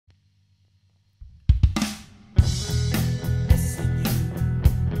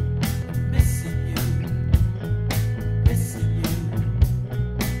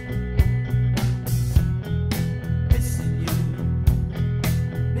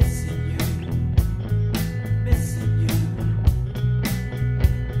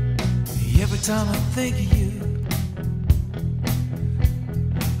time I think of you,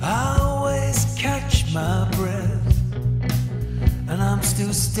 I always catch my breath, and I'm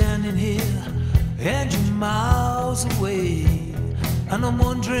still standing here and you're miles away, and I'm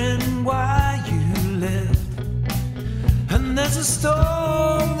wondering why you left. And there's a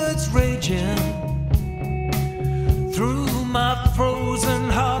storm that's raging through my frozen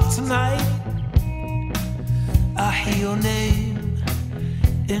heart tonight. I hear your name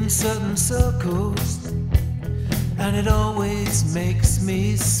in certain circles, and it always makes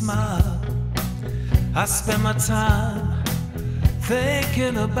me smile. I spend my time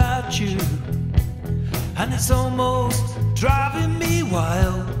thinking about you, and it's almost driving me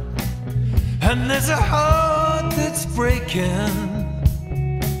wild. And there's a heart that's breaking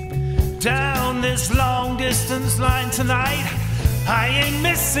down this long distance line tonight. I ain't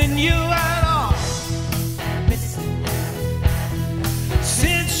missing you at all.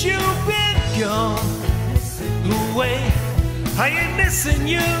 Since you've been gone away, I ain't missing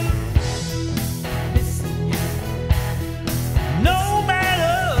you. No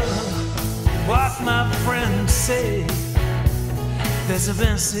matter what my friends say, there's a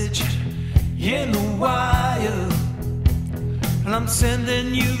message in the wire, and I'm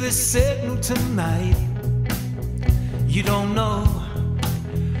sending you this signal tonight. You don't know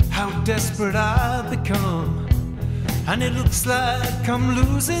how desperate I've become, and it looks like I'm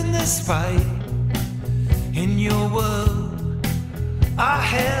losing this fight. In your world, I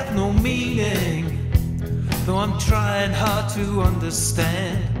have no meaning, though I'm trying hard to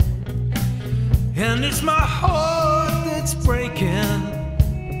understand. And it's my heart that's breaking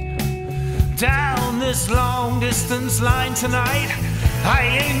down this long distance line tonight. I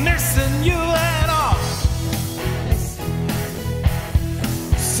ain't missing you at all.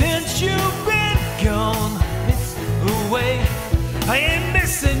 Since you've been gone away, I ain't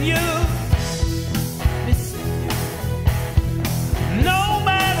missing you. No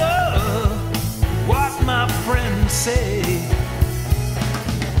matter what my friends say.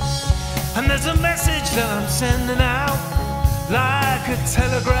 And there's a message that I'm sending out, like a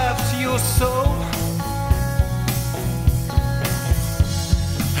telegraph to your soul.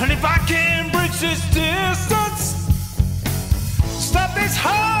 And if I can bridge this distance, stop this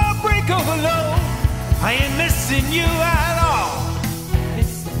heartbreak overload, I ain't missing you at all.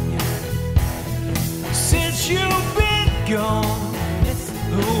 Since you've been gone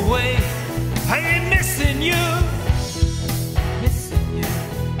away, I ain't missing you.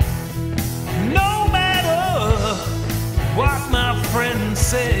 No matter what my friends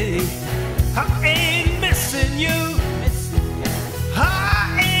say, I ain't missing you.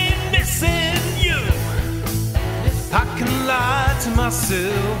 I ain't missing you. I can lie to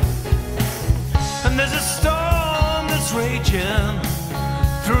myself. And there's a storm that's raging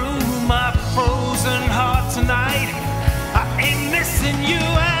through my frozen heart tonight. I ain't missing you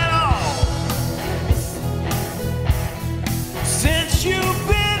at all. Since you've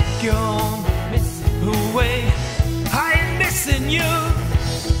been gone away, I ain't missing you.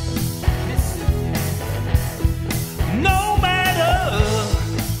 No matter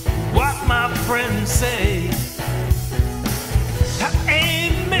what my friends say, I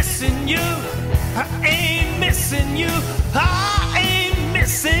ain't missing you. I ain't missing you. I ain't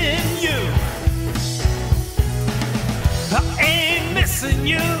missing you. I ain't missing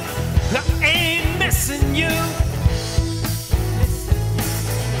you. I ain't missing you.